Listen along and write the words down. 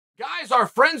Guys, our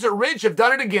friends at Ridge have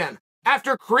done it again.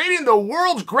 After creating the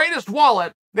world's greatest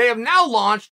wallet, they have now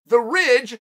launched the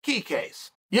Ridge key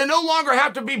case. You no longer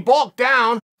have to be bulked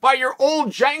down by your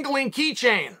old jangling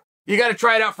keychain. You got to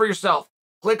try it out for yourself.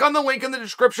 Click on the link in the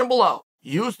description below.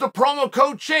 Use the promo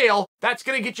code Chael. That's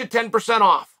going to get you 10%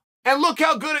 off. And look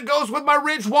how good it goes with my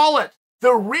Ridge wallet.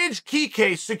 The Ridge key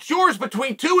case secures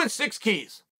between 2 and 6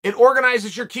 keys. It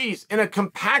organizes your keys in a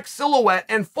compact silhouette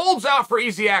and folds out for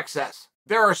easy access.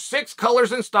 There are 6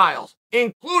 colors and styles,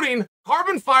 including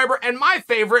carbon fiber and my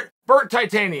favorite, burnt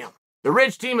titanium. The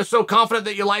Ridge team is so confident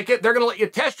that you like it, they're going to let you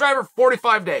test drive it for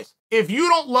 45 days. If you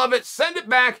don't love it, send it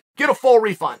back, get a full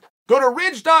refund. Go to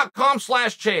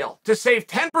ridge.com/Chael to save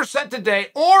 10% today,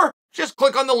 or just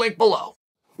click on the link below.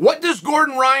 What does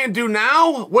Gordon Ryan do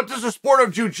now? What does the sport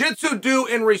of jiu-jitsu do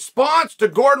in response to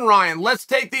Gordon Ryan? Let's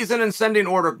take these in ascending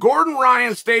order. Gordon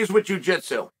Ryan stays with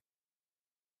jiu-jitsu.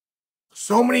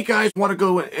 So many guys want to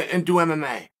go and do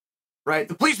MMA, right?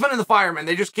 The policeman and the fireman,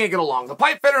 they just can't get along. The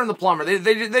pipe fitter and the plumber, they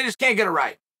just can't get it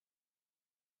right.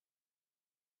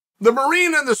 The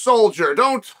Marine and the soldier,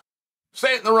 don't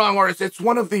say it in the wrong words. It's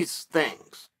one of these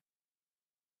things.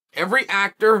 Every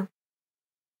actor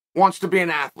wants to be an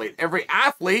athlete. Every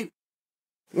athlete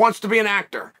wants to be an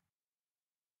actor.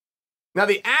 Now,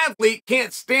 the athlete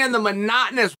can't stand the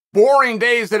monotonous, boring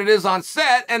days that it is on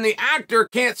set, and the actor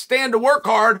can't stand to work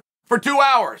hard for 2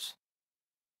 hours.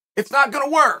 It's not going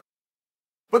to work.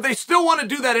 But they still want to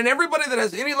do that, and everybody that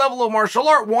has any level of martial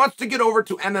art wants to get over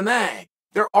to MMA.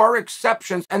 There are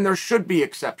exceptions, and there should be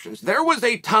exceptions. There was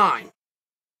a time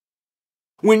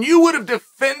when you would have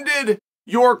defended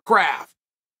your craft.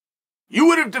 You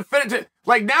would have defended,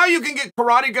 like now you can get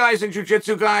karate guys and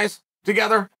jiu-jitsu guys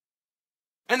together,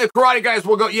 and the karate guys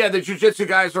will go, yeah, the jiu-jitsu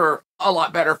guys are a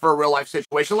lot better for a real-life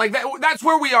situation. Like that's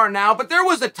where we are now, but there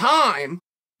was a time,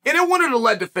 and it wouldn't have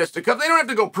led to fisticuffs. They don't have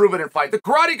to go prove it and fight. The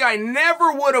karate guy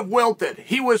never would have wilted.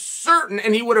 He was certain,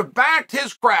 and he would have backed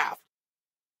his craft.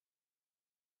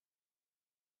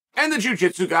 And the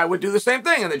jiu-jitsu guy would do the same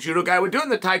thing, and the judo guy would do it,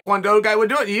 and the taekwondo guy would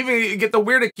do it. You even get the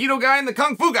weird aikido guy and the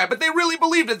kung fu guy, but they really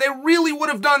believed it. They really would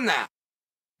have done that.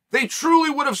 They truly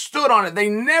would have stood on it. They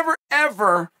never,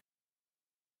 ever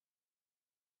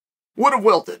would have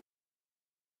wilted.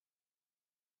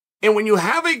 And when you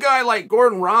have a guy like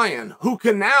Gordon Ryan, who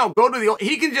can now go to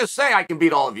he can just say, I can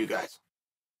beat all of you guys.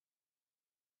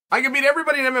 I can beat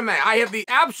everybody in MMA. I have the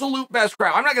absolute best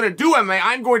craft. I'm not going to do MMA.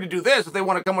 I'm going to do this. If they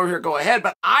want to come over here, go ahead.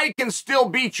 But I can still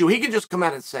beat you. He can just come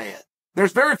out and say it.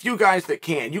 There's very few guys that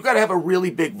can. You got to have a really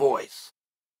big voice.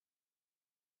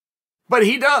 But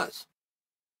he does.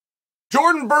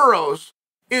 Jordan Burroughs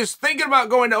is thinking about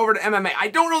going over to MMA. I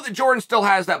don't know that Jordan still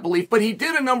has that belief, but he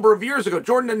did a number of years ago.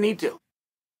 Jordan didn't need to.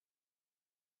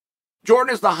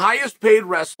 Jordan is the highest paid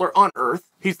wrestler on earth.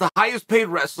 He's the highest paid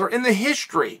wrestler in the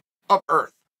history of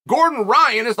earth. Gordon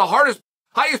Ryan is the highest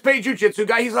paid jiu-jitsu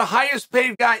guy. He's the highest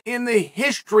paid guy in the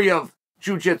history of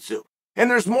jiu-jitsu.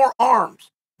 And there's more arms.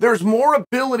 There's more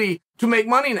ability to make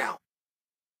money now.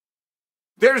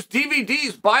 There's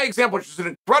DVDs, by example, which is an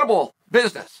incredible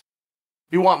business.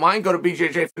 If you want mine, go to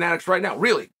BJJ Fanatics right now.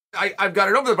 Really, I've got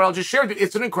it over there, but I'll just share with you.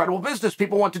 It's an incredible business.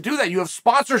 People want to do that. You have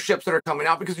sponsorships that are coming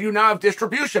out because you now have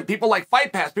distribution. People like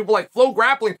Fight Pass, people like Flow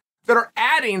Grappling that are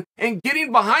adding and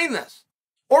getting behind this.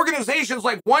 Organizations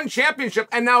like One Championship,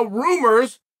 and now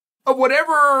rumors of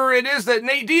whatever it is that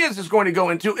Nate Diaz is going to go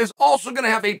into is also going to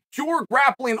have a pure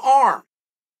grappling arm.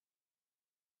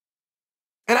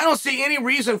 And I don't see any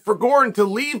reason for Gordon to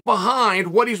leave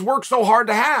behind what he's worked so hard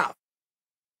to have.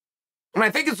 And I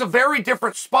think it's a very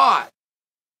different spot.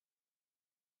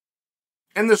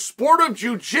 And the sport of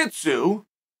jiu-jitsu,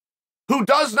 who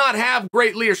does not have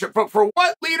great leadership, but for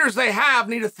what leaders they have,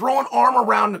 need to throw an arm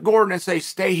around Gordon and say,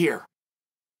 stay here.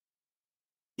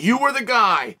 You are the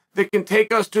guy that can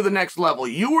take us to the next level.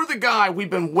 You are the guy we've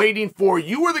been waiting for.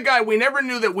 You are the guy we never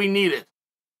knew that we needed.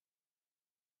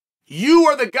 You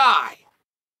are the guy.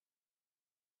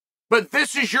 But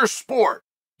this is your sport.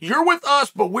 You're with us,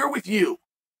 but we're with you.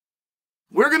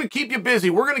 We're going to keep you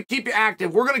busy. We're going to keep you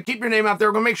active. We're going to keep your name out there.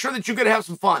 We're going to make sure that you get to have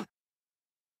some fun.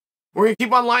 We're going to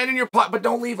keep on lying in your pot, but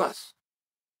don't leave us.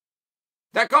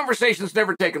 That conversation's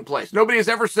never taken place. Nobody has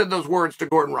ever said those words to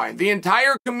Gordon Ryan. The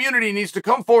entire community needs to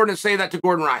come forward and say that to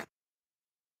Gordon Ryan.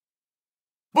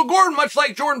 But Gordon, much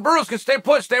like Jordan Burroughs, can stay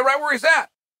put, stay right where he's at.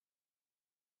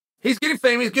 He's getting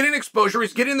fame, he's getting exposure,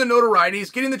 he's getting the notoriety,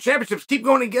 he's getting the championships. Keep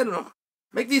going and getting them.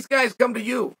 Make these guys come to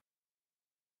you.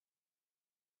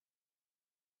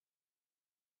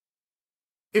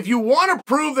 If you want to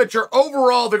prove that you're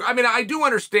overall, I mean, I do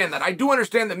understand that. I do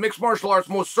understand that mixed martial arts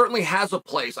most certainly has a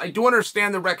place. I do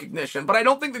understand the recognition, but I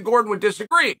don't think that Gordon would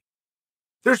disagree.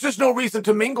 There's just no reason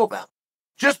to mingle them.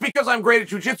 Just because I'm great at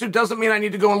jiu-jitsu doesn't mean I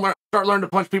need to go and start learning to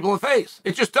punch people in the face.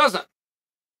 It just doesn't.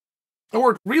 I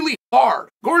worked really hard.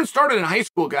 Gordon started in high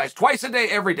school, guys, twice a day,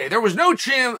 every day. There was no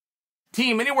team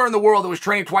anywhere in the world that was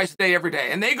training twice a day, every day.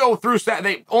 And they go through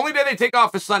Saturday. Only day they take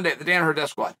off is Sunday at the Danaher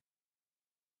Death Squad.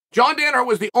 John Danaher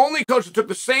was the only coach that took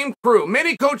the same crew.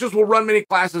 Many coaches will run many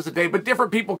classes a day, but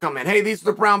different people come in. Hey, these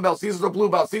are the brown belts. These are the blue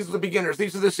belts. These are the beginners.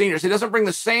 These are the seniors. He doesn't bring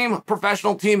the same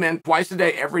professional team in twice a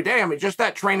day, every day. I mean, just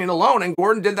that training alone. And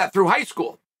Gordon did that through high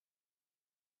school.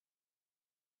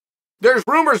 There's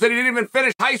rumors that he didn't even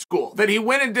finish high school, that he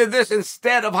went and did this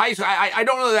instead of high school. I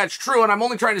don't know that that's true, and I'm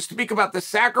only trying to speak about the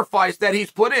sacrifice that he's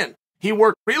put in. He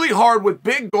worked really hard with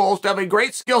big goals to have a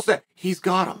great skill set. He's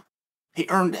got them. He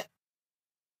earned it.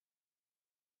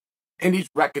 And he's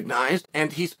recognized,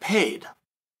 and he's paid.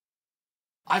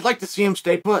 I'd like to see him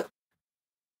stay put.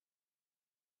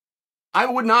 I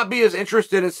would not be as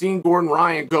interested in seeing Gordon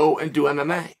Ryan go and do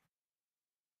MMA.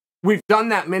 We've done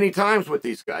that many times with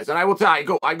these guys, and I will tell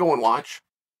you, I go and watch.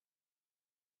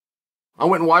 I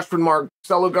went and watched when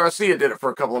Marcelo Garcia did it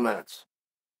for a couple of minutes.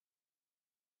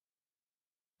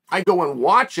 I go and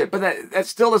watch it, but that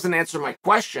still doesn't answer my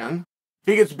question.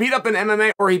 If he gets beat up in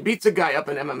MMA or he beats a guy up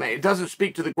in MMA, it doesn't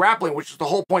speak to the grappling, which is the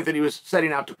whole point that he was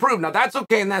setting out to prove. Now, that's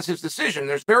okay, and that's his decision.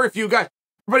 There's very few guys.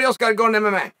 Everybody else got to go into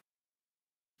MMA.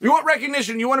 You want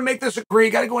recognition, you want to make this a career,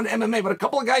 you got to go into MMA, but a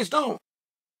couple of guys don't.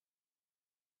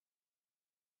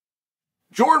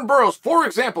 Jordan Burroughs, for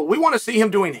example, we want to see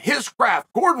him doing his craft.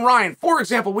 Gordon Ryan, for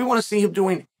example, we want to see him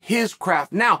doing his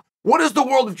craft. Now, what does the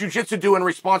world of jiu-jitsu do in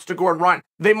response to Gordon Ryan?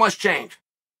 They must change.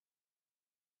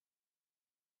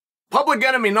 Public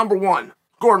enemy number 1,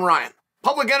 Gordon Ryan.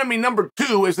 Public enemy number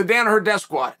 2 is the Danaher Death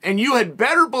Squad. And you had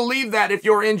better believe that if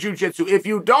you're in jiu-jitsu. If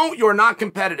you don't, you're not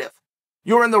competitive.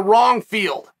 You're in the wrong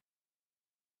field.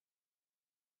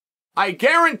 I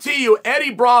guarantee you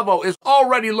Eddie Bravo is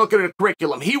already looking at a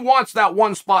curriculum. He wants that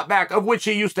one spot back, of which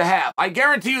he used to have. I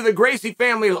guarantee you the Gracie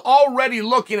family is already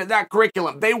looking at that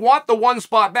curriculum. They want the one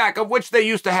spot back, of which they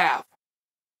used to have.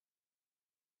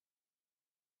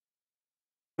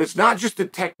 It's not just a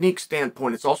technique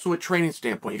standpoint. It's also a training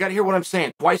standpoint. You got to hear what I'm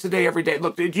saying. Twice a day, every day.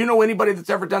 Look, do you know anybody that's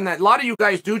ever done that? A lot of you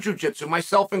guys do jiu-jitsu,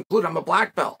 myself included. I'm a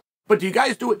black belt. But do you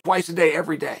guys do it twice a day,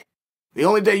 every day? The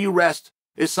only day you rest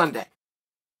is Sunday.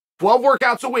 12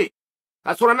 workouts a week.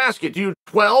 That's what I'm asking. Do you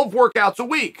 12 workouts a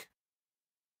week?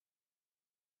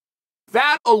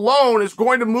 That alone is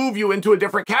going to move you into a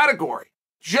different category.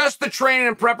 Just the training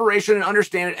and preparation and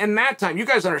understanding and mat time. You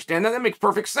guys understand that? That makes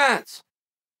perfect sense.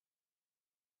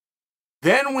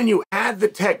 Then when you add the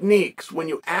techniques, when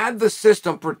you add the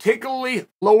system, particularly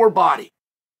lower body,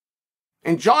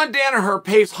 and John Danaher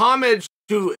pays homage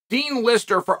to Dean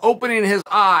Lister for opening his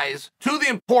eyes to the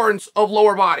importance of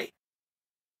lower body.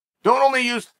 Don't only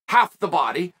use half the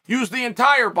body, use the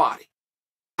entire body.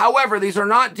 However, these are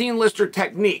not Dean Lister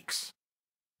techniques.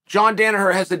 John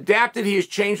Danaher has adapted, he has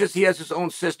changed this, he has his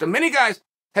own system. Many guys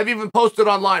have even posted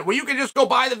online, well, you can just go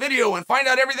buy the video and find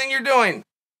out everything you're doing.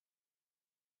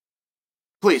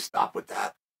 Please stop with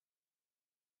that.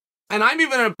 And I'm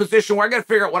even in a position where I got to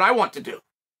figure out what I want to do.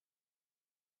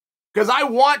 Because I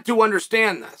want to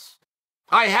understand this.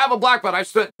 I have a black belt. I've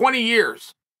spent 20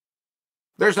 years.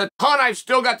 There's a ton I've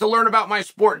still got to learn about my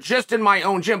sport just in my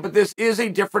own gym, but this is a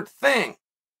different thing.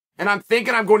 And I'm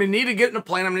thinking I'm going to need to get in a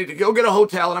plane, I'm going to need to go get a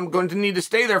hotel, and I'm going to need to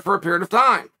stay there for a period of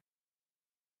time.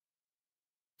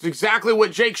 It's exactly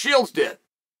what Jake Shields did.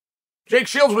 Jake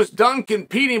Shields was done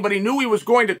competing, but he knew he was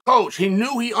going to coach. He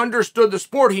knew he understood the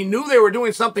sport. He knew they were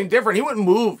doing something different. He went and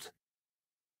moved.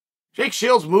 Jake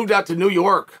Shields moved out to New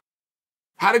York.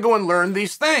 Had to go and learn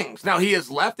these things. Now, he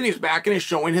has left and he's back and he's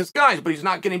showing his guys, but he's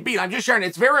not getting beat. I'm just sharing.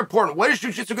 It's very important. What is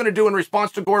jiu-jitsu going to do in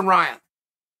response to Gordon Ryan?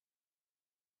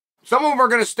 Some of them are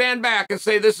going to stand back and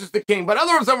say, this is the king. But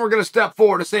other of them are going to step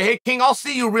forward and say, hey, king, I'll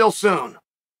see you real soon.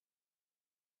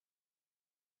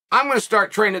 I'm going to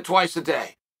start training twice a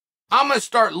day. I'm going to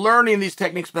start learning these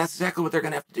techniques, but that's exactly what they're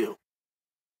going to have to do.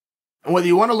 And whether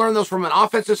you want to learn those from an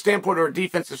offensive standpoint or a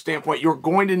defensive standpoint, you're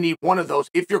going to need one of those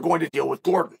if you're going to deal with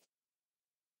Gordon.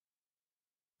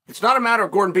 It's not a matter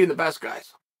of Gordon being the best,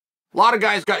 guys. A lot of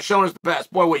guys got shown as the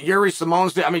best. Boy, what Yuri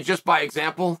Simone's did, I mean, just by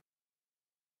example.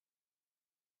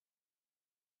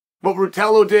 What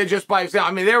Rutello did just by example.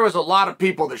 I mean, there was a lot of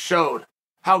people that showed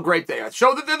how great they are.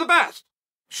 Showed that they're the best.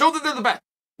 Showed that they're the best.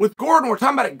 With Gordon, we're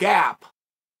talking about a gap.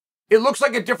 It looks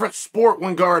like a different sport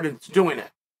when Gordon's doing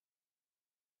it.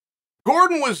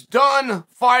 Gordon was done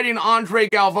fighting Andre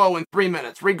Galvao in 3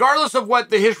 minutes. Regardless of what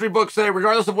the history books say,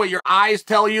 regardless of what your eyes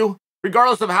tell you,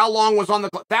 regardless of how long was on the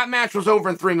clock, that match was over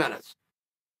in 3 minutes.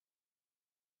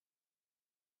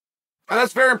 And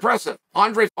that's very impressive.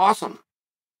 Andre's awesome.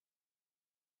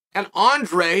 And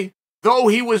Andre, though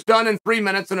he was done in 3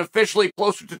 minutes and officially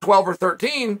closer to 12 or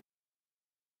 13,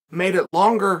 made it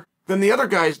longer than the other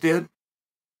guys did.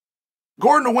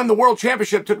 Gordon to win the world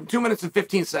championship took him 2 minutes and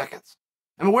 15 seconds.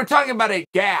 I mean, we're talking about a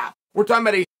gap. We're talking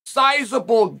about a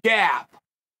sizable gap.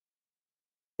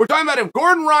 We're talking about if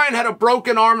Gordon Ryan had a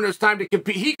broken arm and it was time to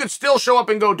compete, he could still show up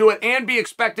and go do it and be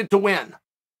expected to win.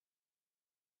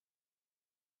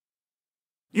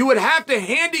 You would have to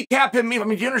handicap him. I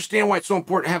mean, do you understand why it's so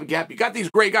important to have a gap? You got these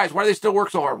great guys. Why do they still work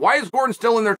so hard? Why is Gordon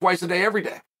still in there twice a day, every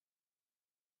day?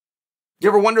 Do you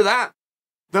ever wonder that?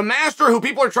 The master who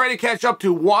people are trying to catch up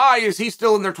to, why is he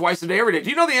still in there twice a day, every day? Do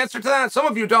you know the answer to that? Some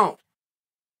of you don't.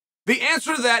 The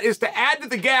answer to that is to add to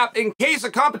the gap in case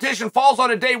a competition falls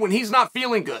on a day when he's not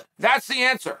feeling good. That's the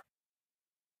answer.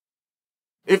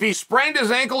 If he sprained his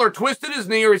ankle or twisted his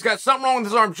knee or he's got something wrong with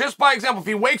his arm, just by example, if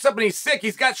he wakes up and he's sick,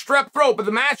 he's got strep throat, but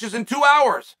the match is in 2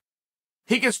 hours,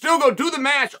 he can still go do the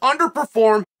match,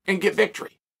 underperform, and get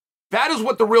victory. That is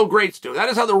what the real greats do. That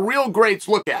is how the real greats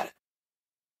look at it.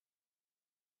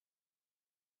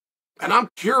 And I'm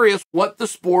curious what the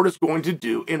sport is going to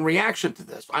do in reaction to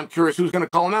this. I'm curious who's going to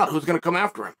call him out, who's going to come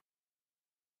after him.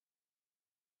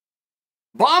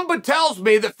 Bomba tells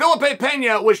me that Felipe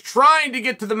Pena was trying to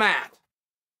get to the mat.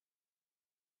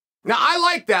 Now, I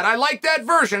like that. I like that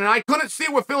version, and I couldn't see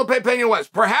what Felipe Pena was.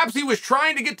 Perhaps he was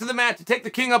trying to get to the mat to take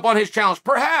the king up on his challenge.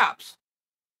 Perhaps.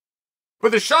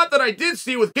 But the shot that I did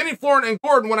see with Kenny Florent and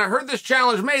Gordon, when I heard this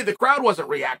challenge made, the crowd wasn't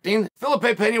reacting.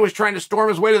 Felipe Pena was trying to storm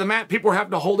his way to the mat. People were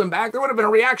having to hold him back. There would have been a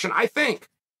reaction, I think.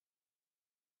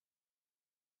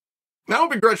 I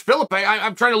don't begrudge Felipe.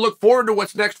 I'm trying to look forward to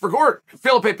what's next for Gordon.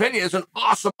 Felipe Pena is an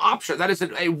awesome option. That is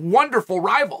a wonderful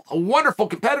rival, a wonderful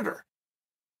competitor.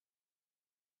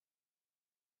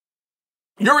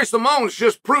 Yuri Simone's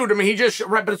just proved,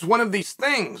 but it's one of these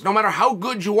things. No matter how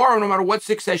good you are, no matter what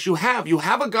success you have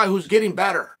a guy who's getting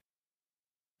better.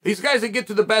 These guys that get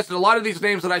to the best, and a lot of these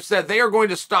names that I've said, they are going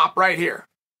to stop right here.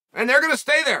 And they're going to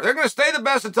stay there. They're going to stay the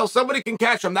best until somebody can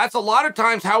catch them. That's a lot of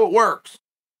times how it works.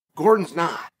 Gordon's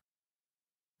not.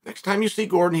 Next time you see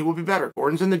Gordon, he will be better.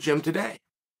 Gordon's in the gym today.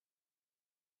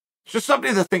 It's just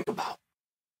something to think about.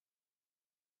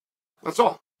 That's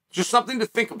all. Just something to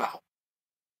think about.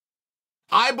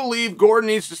 I believe Gordon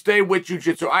needs to stay with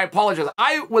jiu-jitsu. I apologize.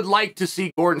 I would like to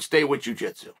see Gordon stay with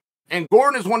jiu-jitsu. And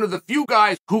Gordon is one of the few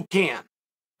guys who can.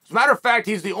 As a matter of fact,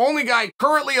 he's the only guy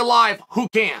currently alive who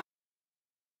can.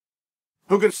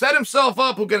 Who can set himself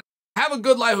up, who can have a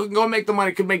good life, who can go and make the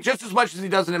money, can make just as much as he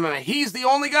does in MMA. He's the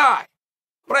only guy.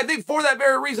 But I think for that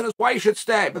very reason is why he should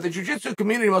stay. But the jiu-jitsu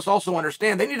community must also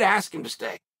understand they need to ask him to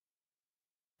stay.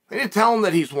 They need to tell him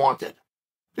that he's wanted.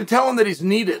 They need to tell him that he's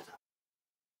needed.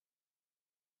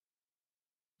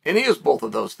 And he is both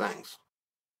of those things.